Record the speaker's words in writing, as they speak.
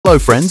Hello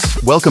friends,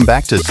 welcome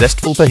back to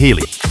Zestful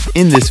Paheli.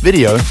 In this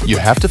video, you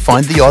have to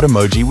find the odd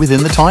emoji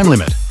within the time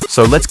limit.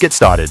 So let's get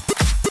started.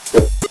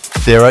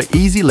 There are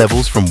easy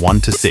levels from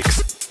 1 to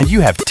 6, and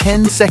you have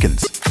 10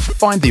 seconds.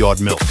 Find the odd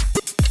milk.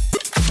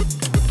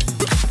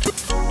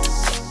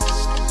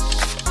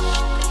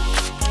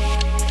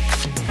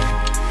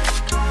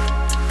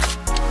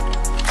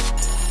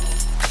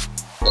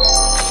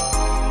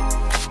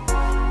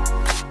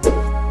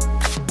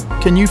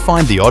 Can you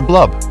find the odd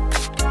blub?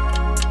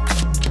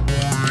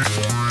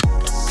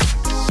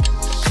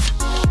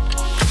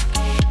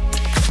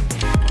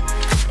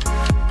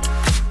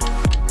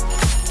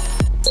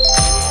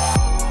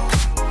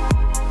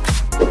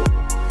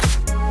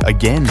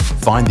 Again,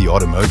 find the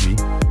odd emoji.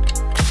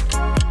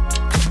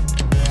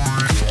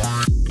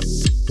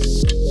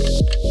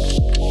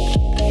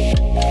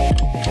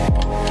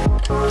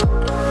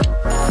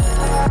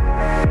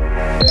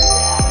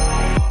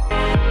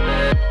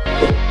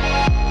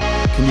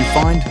 Can you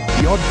find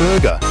the odd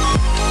burger?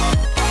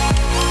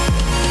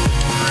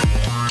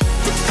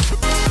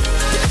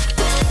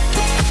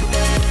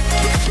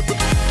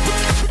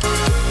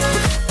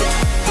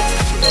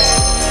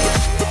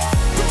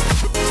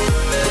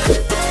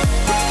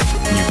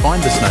 Can you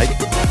find the snake?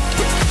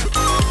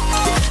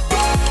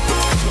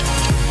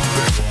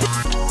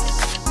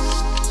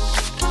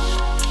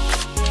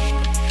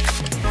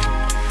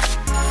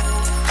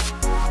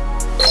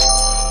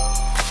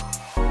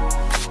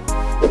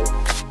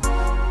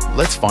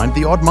 Let's find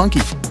the odd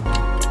monkey.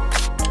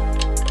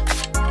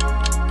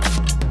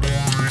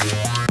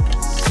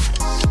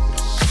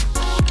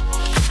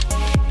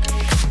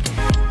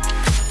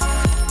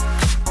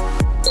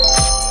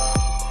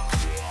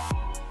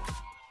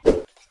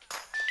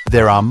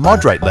 There are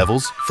moderate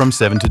levels from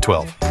 7 to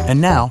 12.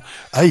 And now,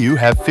 you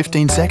have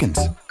 15 seconds.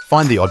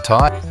 Find the odd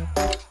tie.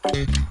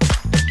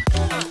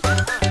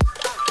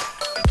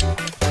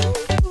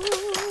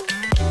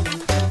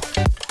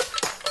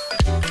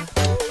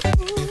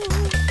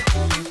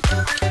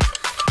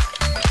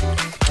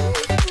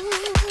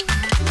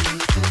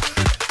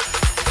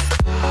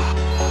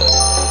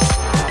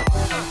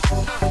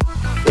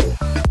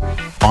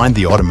 Find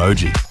the odd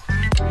emoji.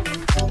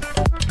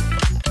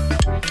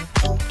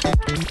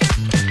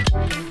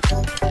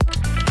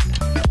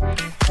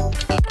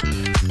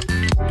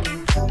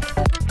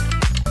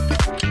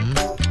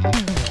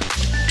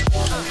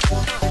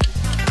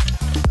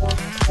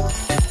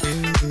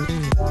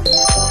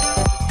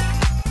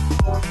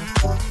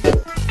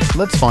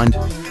 Let's find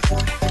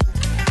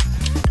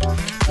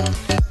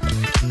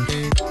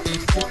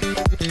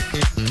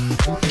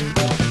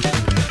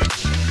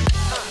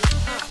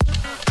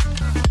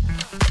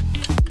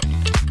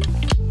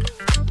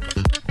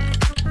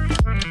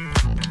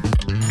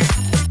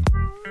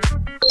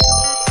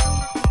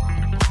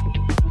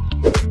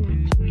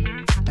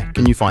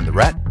Can you find the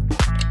rat?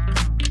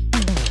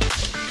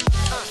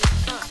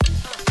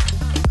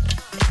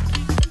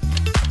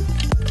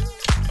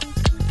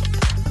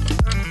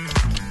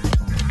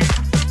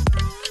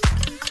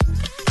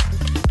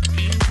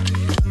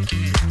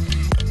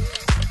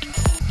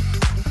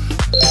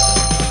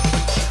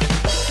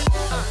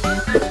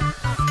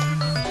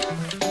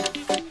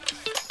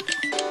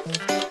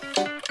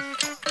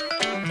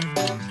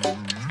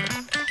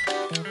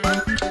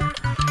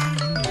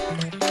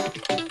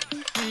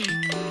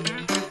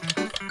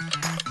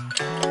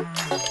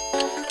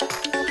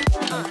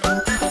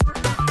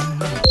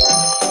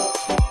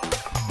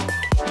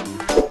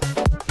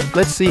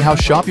 Let's see how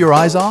sharp your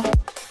eyes are.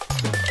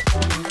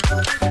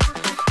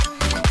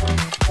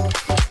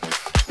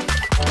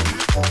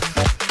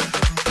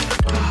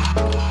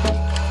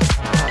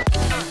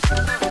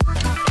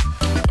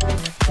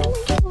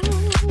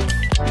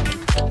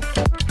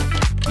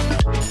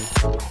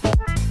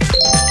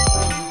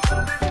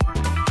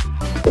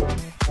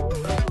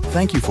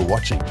 Thank you for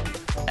watching,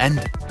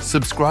 and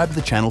subscribe to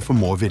the channel for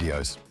more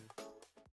videos.